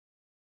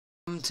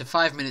Welcome to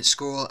 5-Minute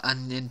School,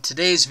 and in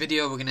today's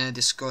video we're going to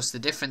discuss the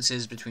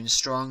differences between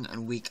strong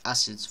and weak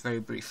acids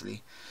very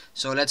briefly.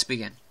 So let's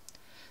begin.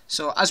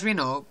 So as we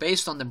know,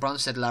 based on the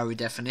Bronsted-Lowry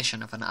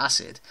definition of an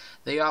acid,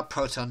 they are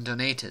proton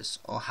donators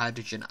or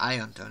hydrogen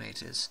ion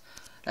donators.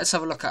 Let's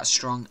have a look at a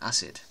strong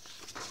acid.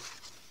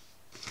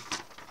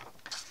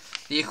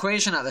 The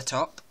equation at the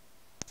top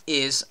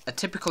is a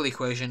typical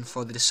equation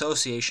for the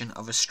dissociation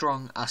of a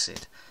strong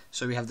acid.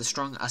 So we have the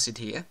strong acid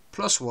here,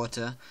 plus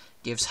water,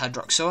 gives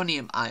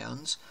hydroxonium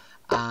ions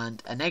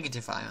and a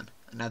negative ion.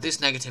 Now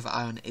this negative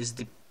ion is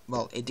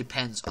it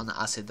depends on the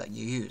acid that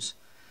you use.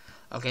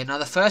 Okay, now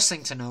the first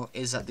thing to know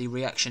is that the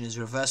reaction is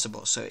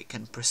reversible, so it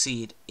can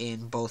proceed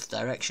in both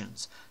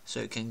directions. So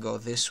it can go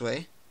this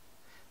way,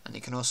 and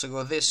it can also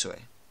go this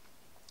way.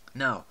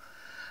 Now,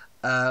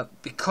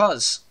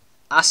 because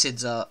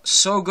acids are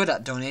so good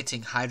at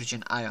donating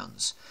hydrogen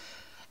ions,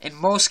 in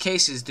most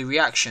cases the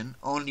reaction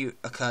only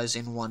occurs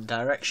in one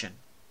direction.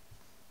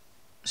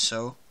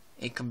 So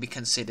it can be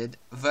considered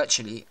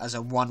virtually as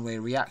a one-way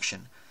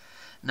reaction.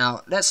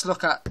 Now let's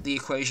look at the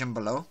equation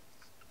below.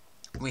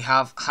 We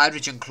have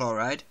hydrogen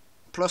chloride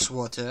plus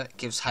water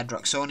gives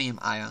hydroxonium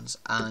ions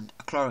and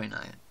a chloride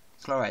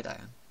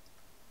ion.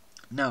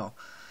 Now,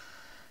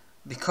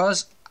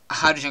 because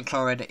hydrogen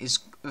chloride is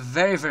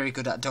very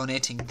good at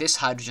donating this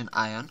hydrogen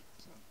ion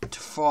to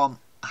form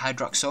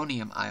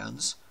hydroxonium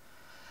ions,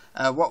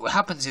 what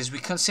happens is we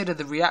consider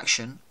the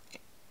reaction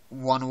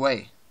one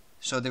way.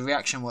 So the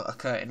reaction will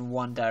occur in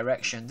one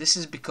direction. This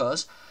is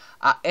because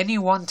at any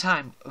one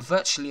time,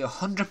 virtually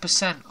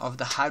 100% of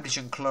the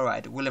hydrogen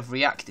chloride will have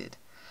reacted,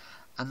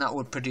 and that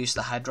would produce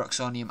the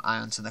hydroxonium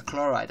ions and the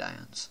chloride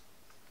ions.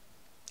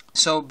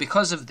 So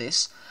because of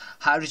this,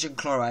 hydrogen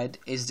chloride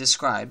is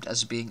described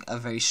as being a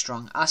very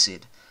strong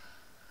acid.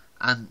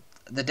 And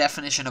the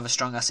definition of a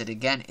strong acid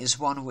again is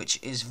one which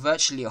is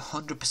virtually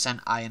 100%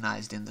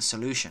 ionized in the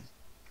solution.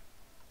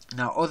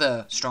 Now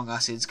other strong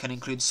acids can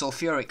include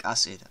sulfuric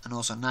acid and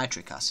also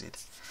nitric acid.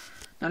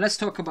 Now let's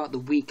talk about the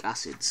weak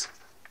acids.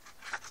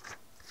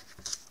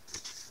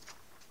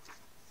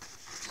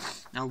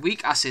 Now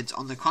weak acids,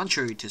 on the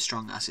contrary to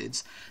strong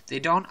acids, they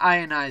don't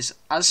ionize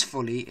as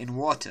fully in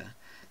water.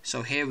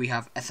 So here we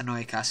have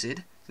ethanoic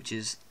acid, which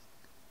is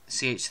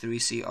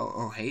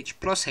CH3COOH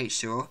plus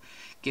H2O,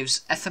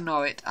 gives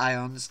ethanoate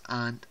ions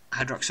and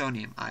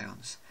hydroxonium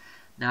ions.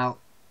 Now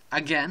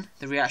again,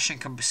 the reaction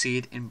can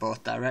proceed in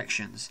both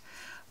directions,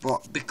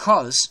 but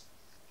because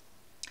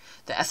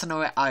the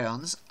ethanoate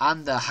ions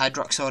and the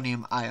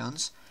hydroxonium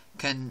ions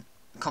can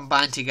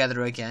combine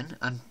together again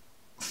and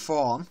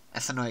form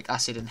ethanoic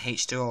acid and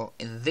H2O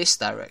in this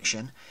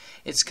direction,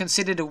 it's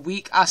considered a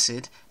weak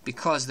acid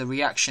because the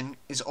reaction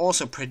is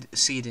also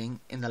proceeding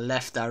in the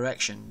left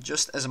direction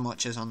just as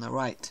much as on the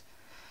right.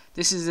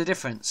 This is the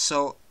difference.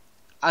 So,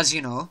 as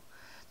you know,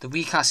 the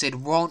weak acid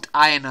won't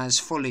ionize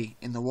fully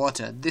in the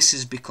water. This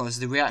is because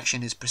the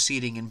reaction is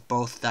proceeding in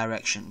both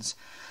directions.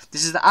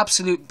 This is the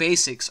absolute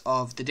basics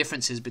of the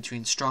differences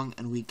between strong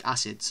and weak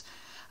acids.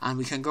 And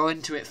we can go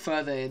into it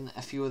further in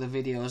a few other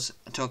videos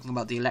talking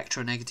about the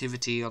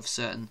electronegativity of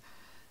certain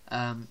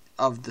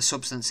of the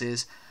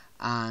substances.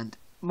 And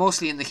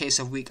mostly in the case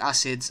of weak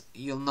acids,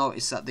 you'll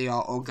notice that they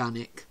are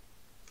organic.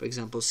 For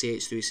example,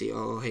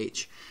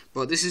 CH3COOH.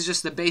 But this is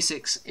just the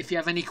basics. If you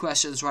have any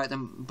questions, write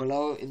them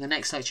below. In the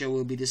next lecture,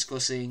 we'll be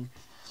discussing,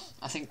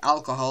 I think,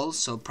 alcohols,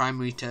 so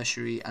primary,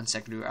 tertiary, and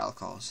secondary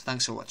alcohols.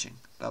 Thanks for watching.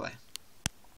 Bye-bye.